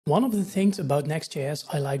One of the things about Next.js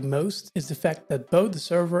I like most is the fact that both the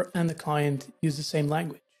server and the client use the same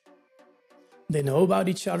language. They know about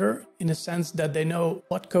each other in the sense that they know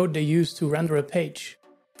what code they use to render a page.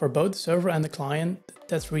 For both the server and the client,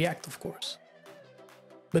 that's React, of course.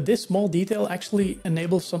 But this small detail actually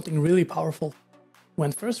enables something really powerful.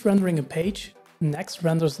 When first rendering a page, Next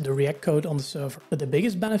renders the React code on the server. But the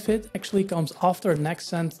biggest benefit actually comes after Next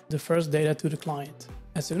sends the first data to the client.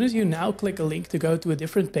 As soon as you now click a link to go to a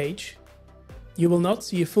different page, you will not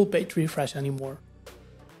see a full page refresh anymore.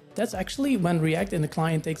 That's actually when React in the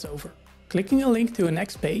client takes over. Clicking a link to a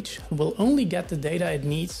next page will only get the data it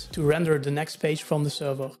needs to render the next page from the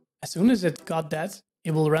server. As soon as it got that,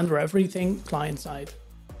 it will render everything client-side.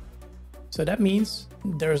 So that means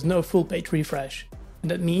there is no full page refresh.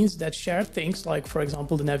 And that means that shared things like, for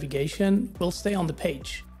example, the navigation will stay on the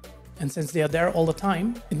page. And since they are there all the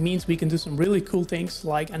time, it means we can do some really cool things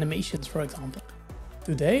like animations, for example.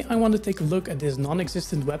 Today, I want to take a look at this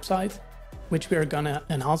non-existent website, which we are gonna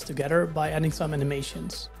enhance together by adding some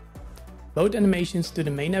animations. Both animations to the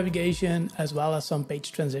main navigation as well as some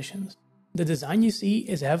page transitions. The design you see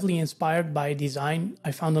is heavily inspired by a design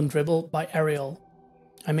I found on Dribbble by Ariel.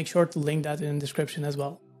 I make sure to link that in the description as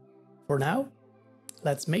well. For now,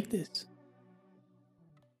 let's make this.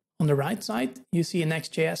 On the right side, you see a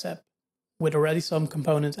Next.js app with already some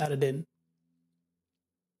components added in.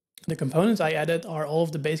 The components I added are all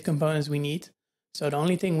of the base components we need, so the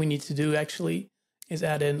only thing we need to do actually is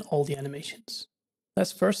add in all the animations.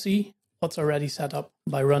 Let's first see what's already set up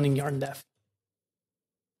by running yarn dev.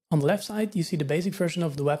 On the left side, you see the basic version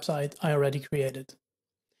of the website I already created.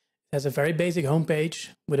 It has a very basic homepage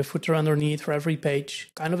with a footer underneath for every page,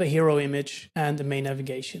 kind of a hero image, and the main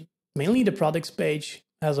navigation. Mainly the products page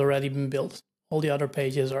has already been built. All the other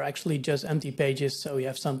pages are actually just empty pages, so you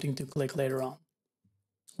have something to click later on.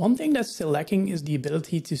 One thing that's still lacking is the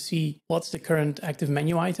ability to see what's the current active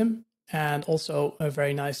menu item, and also a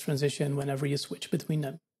very nice transition whenever you switch between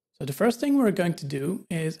them. So the first thing we're going to do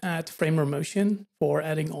is add framer motion for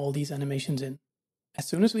adding all these animations in. As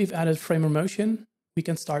soon as we've added framer motion, we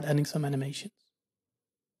can start adding some animations.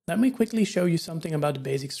 Let me quickly show you something about the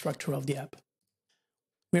basic structure of the app.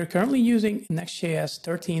 We are currently using Next.js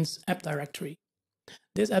 13's app directory.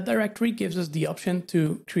 This app directory gives us the option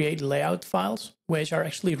to create layout files, which are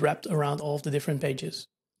actually wrapped around all of the different pages.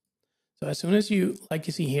 So as soon as you, like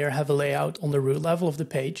you see here, have a layout on the root level of the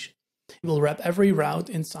page, it will wrap every route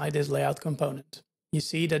inside this layout component. You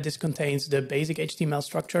see that this contains the basic HTML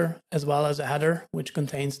structure, as well as a header, which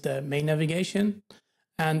contains the main navigation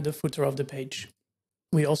and the footer of the page.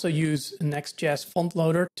 We also use a Next.js font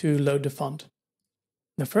loader to load the font.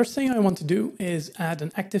 The first thing I want to do is add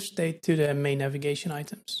an active state to the main navigation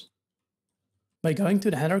items. By going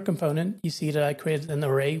to the header component, you see that I created an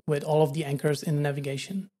array with all of the anchors in the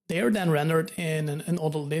navigation. They are then rendered in an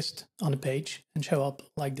ordered list on the page and show up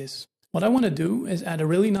like this. What I want to do is add a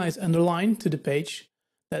really nice underline to the page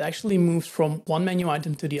that actually moves from one menu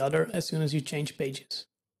item to the other as soon as you change pages.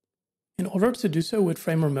 In order to do so with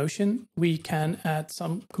framer motion, we can add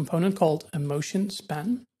some component called a motion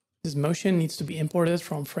span. This motion needs to be imported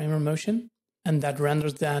from framer motion, and that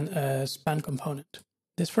renders then a span component.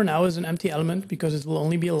 This for now is an empty element because it will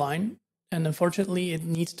only be a line, and unfortunately it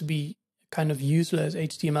needs to be a kind of useless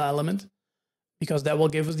HTML element because that will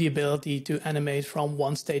give us the ability to animate from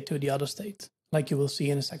one state to the other state, like you will see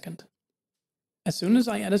in a second. As soon as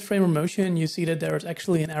I added framer motion, you see that there is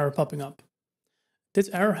actually an error popping up. This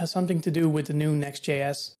error has something to do with the new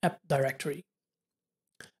Next.js app directory.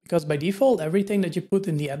 Because by default, everything that you put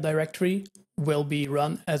in the app directory will be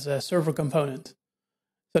run as a server component.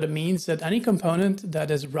 So that means that any component that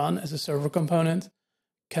is run as a server component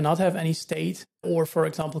cannot have any state or, for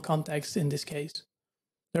example, context in this case.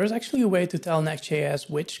 There is actually a way to tell Next.js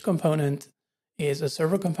which component is a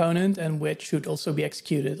server component and which should also be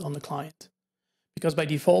executed on the client. Because by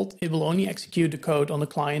default, it will only execute the code on the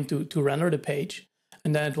client to render the page,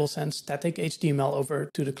 and then it will send static HTML over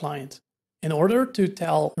to the client. In order to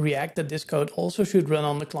tell React that this code also should run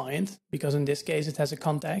on the client, because in this case it has a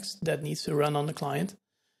context that needs to run on the client,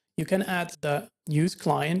 you can add the use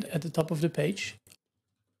client at the top of the page.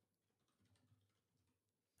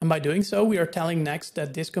 And by doing so, we are telling Next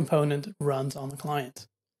that this component runs on the client.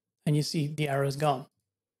 And you see the error is gone.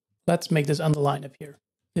 Let's make this underline up here.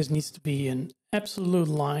 This needs to be an absolute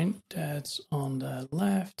line that's on the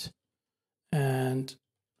left and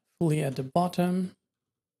fully at the bottom.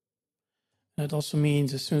 That also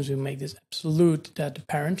means as soon as we make this absolute that the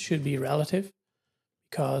parent should be relative,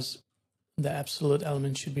 because the absolute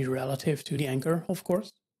element should be relative to the anchor, of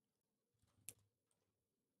course.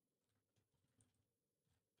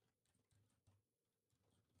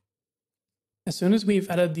 As soon as we've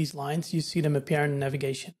added these lines, you see them appear in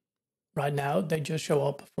navigation. Right now, they just show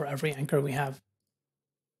up for every anchor we have.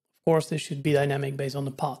 Of course, this should be dynamic based on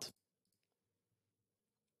the path.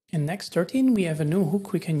 In Next.13, we have a new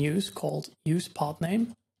hook we can use called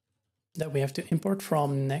usePathName that we have to import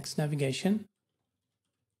from Next Navigation.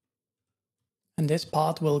 And this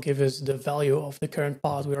path will give us the value of the current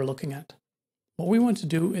path we are looking at. What we want to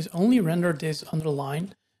do is only render this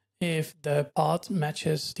underline if the path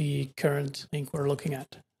matches the current link we're looking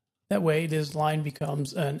at. That way, this line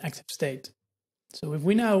becomes an active state. So if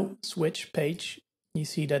we now switch page, you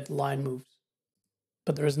see that the line moves,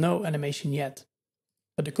 but there is no animation yet.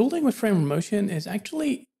 But the cool thing with frame motion is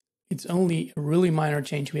actually it's only a really minor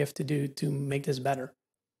change we have to do to make this better.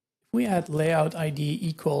 If we add layout ID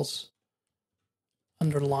equals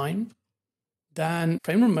underline, then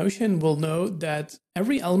frame motion will know that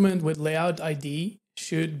every element with layout ID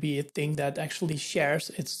should be a thing that actually shares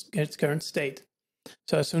its current state.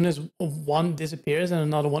 So as soon as one disappears and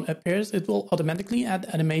another one appears, it will automatically add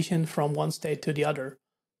animation from one state to the other,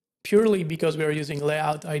 purely because we are using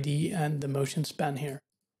layout ID and the motion span here.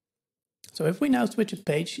 So if we now switch a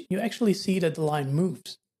page, you actually see that the line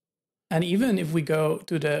moves. And even if we go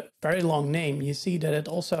to the very long name, you see that it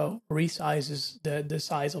also resizes the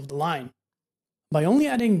size of the line. By only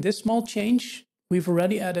adding this small change, we've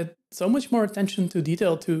already added so much more attention to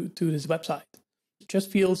detail to this website. It just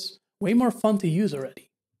feels way more fun to use already.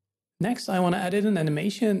 Next, I want to add in an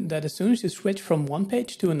animation that as soon as you switch from one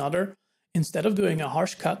page to another, instead of doing a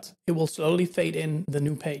harsh cut, it will slowly fade in the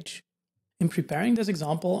new page. In preparing this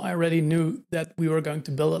example, I already knew that we were going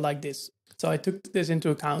to build it like this. So I took this into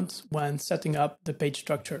account when setting up the page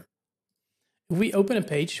structure. If we open a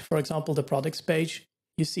page, for example, the products page,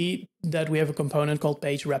 you see that we have a component called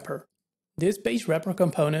page wrapper. This page wrapper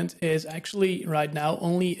component is actually right now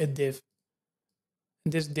only a div.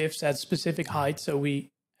 And this div sets specific height, so we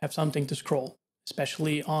have something to scroll,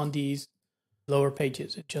 especially on these lower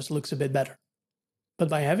pages. It just looks a bit better. But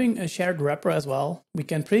by having a shared wrapper as well, we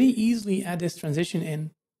can pretty easily add this transition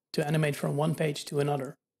in to animate from one page to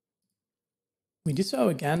another. We do so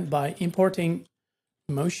again by importing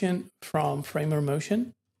motion from Framer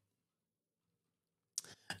Motion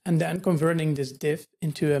and then converting this div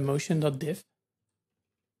into a motion.div.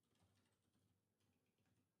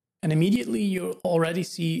 And immediately you already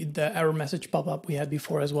see the error message pop up we had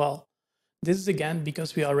before as well. This is again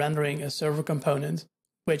because we are rendering a server component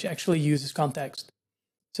which actually uses context.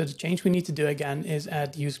 So the change we need to do again is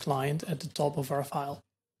add use client at the top of our file.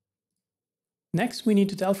 Next, we need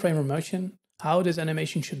to tell Framer Motion how this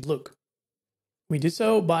animation should look. We do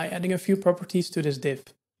so by adding a few properties to this div.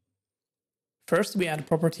 First, we add a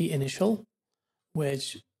property initial,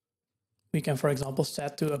 which we can, for example,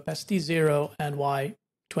 set to opacity 0 and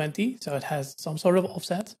y20, so it has some sort of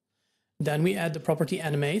offset. Then we add the property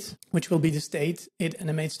animate, which will be the state it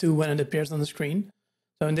animates to when it appears on the screen.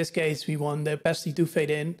 So in this case, we want the opacity to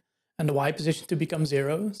fade in and the Y position to become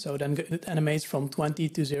 0. So then it animates from 20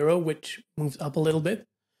 to 0, which moves up a little bit.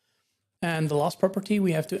 And the last property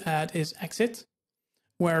we have to add is exit,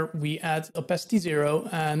 where we add opacity 0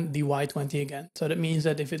 and the Y20 again. So that means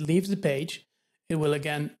that if it leaves the page, it will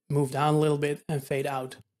again move down a little bit and fade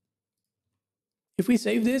out. If we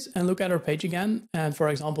save this and look at our page again, and for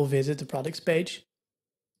example, visit the products page,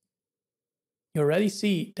 you already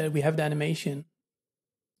see that we have the animation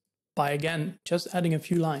by, again, just adding a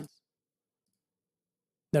few lines.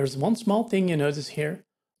 There's one small thing you notice here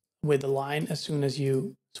with the line as soon as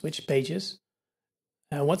you switch pages.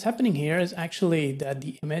 What's happening here is actually that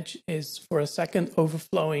the image is for a second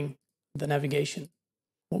overflowing the navigation.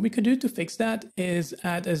 What we could do to fix that is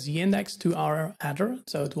add a z-index to our header,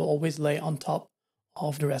 so it will always lay on top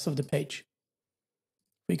of the rest of the page.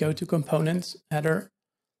 We go to components, header,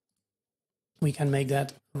 we can make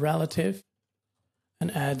that relative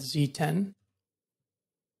and add z10.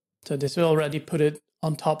 So this will already put it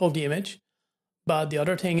on top of the image. But the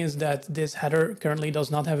other thing is that this header currently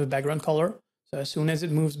does not have a background color. So as soon as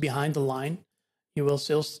it moves behind the line, you will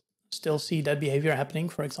still see that behavior happening,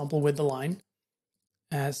 for example, with the line.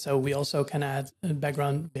 So we also can add a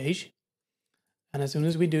background beige. And as soon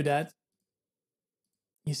as we do that,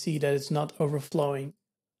 you see that it's not overflowing.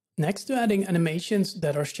 Next to adding animations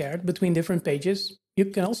that are shared between different pages, you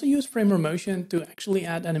can also use Framer Motion to actually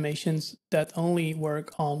add animations that only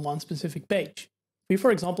work on one specific page. If we,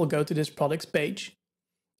 for example, go to this products page,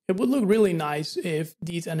 it would look really nice if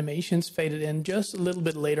these animations faded in just a little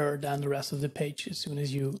bit later than the rest of the page as soon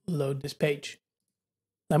as you load this page.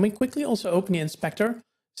 Let me quickly also open the inspector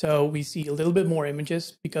so we see a little bit more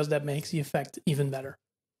images because that makes the effect even better.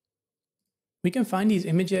 We can find these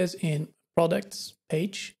images in products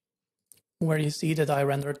page. where you see that I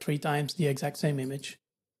rendered 3 times the exact same image.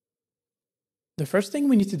 The first thing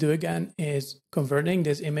we need to do again is converting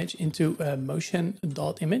this image into a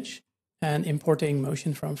motion.image and importing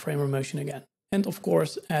motion from framer motion again. And of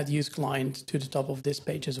course, add use client to the top of this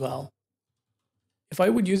page as well. If I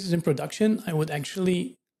would use this in production, I would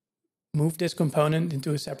actually move this component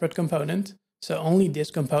into a separate component. So only this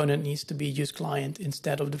component needs to be use client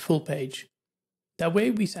instead of the full page. That way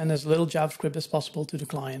we send as little JavaScript as possible to the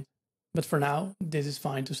client. But for now, this is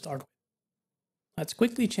fine to start with. Let's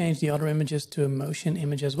quickly change the other images to a motion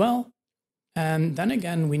image as well. And then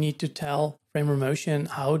again, we need to tell framer motion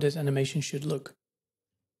how this animation should look.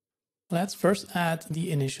 Let's first add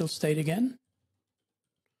the initial state again.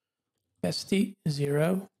 Opacity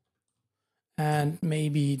 0. And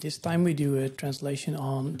maybe this time we do a translation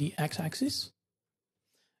on the x-axis.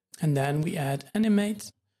 And then we add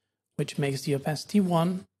animate, which makes the opacity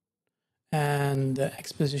 1 and the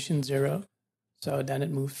x position 0. So then it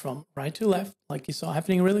moves from right to left, like you saw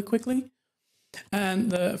happening really quickly. And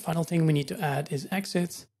the final thing we need to add is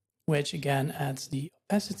exit, which again adds the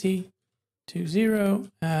opacity to 0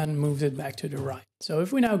 and moves it back to the right. So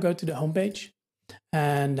if we now go to the home page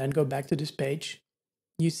and then go back to this page,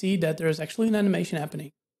 you see that there's actually an animation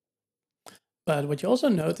happening. But what you also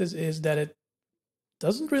notice is that it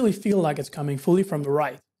doesn't really feel like it's coming fully from the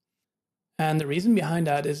right. And the reason behind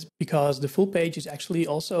that is because the full page is actually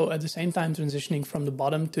also at the same time transitioning from the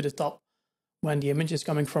bottom to the top when the image is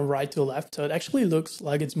coming from right to left. So it actually looks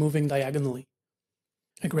like it's moving diagonally.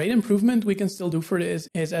 A great improvement we can still do for this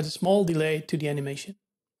is add a small delay to the animation.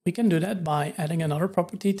 We can do that by adding another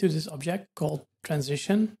property to this object called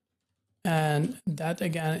transition. And that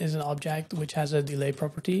again is an object which has a delay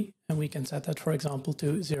property. And we can set that, for example,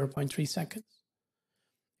 to 0.3 seconds.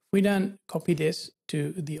 We then copy this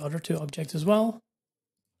to the other 2 objects as well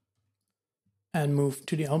and move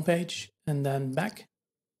to the home page and then back.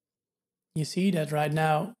 You see that right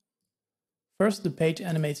now, first the page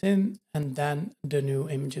animates in and then the new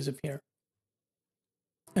images appear.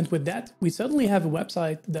 And with that, we suddenly have a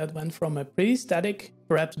website that went from a pretty static,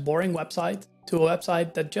 perhaps boring website to a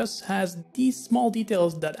website that just has these small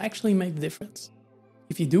details that actually make the difference.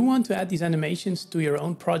 If you do want to add these animations to your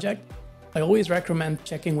own project, I always recommend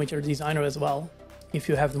checking with your designer as well, if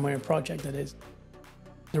you have them on your project, that is.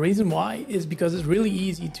 The reason why is because it's really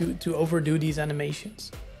easy to overdo these animations,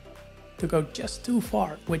 to go just too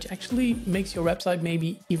far, which actually makes your website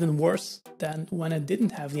maybe even worse than when it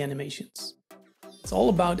didn't have the animations. It's all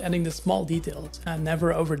about adding the small details and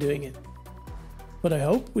never overdoing it. But I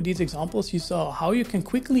hope with these examples you saw how you can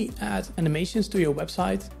quickly add animations to your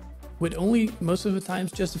website with only, most of the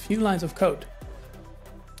times, just a few lines of code.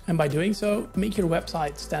 And by doing so, make your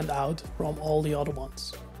website stand out from all the other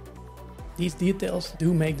ones. These details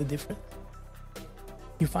do make the difference.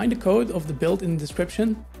 You find the code of the build in the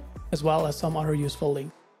description, as well as some other useful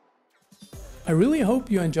links. I really hope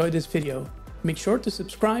you enjoyed this video. Make sure to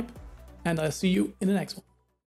subscribe, and I'll see you in the next one.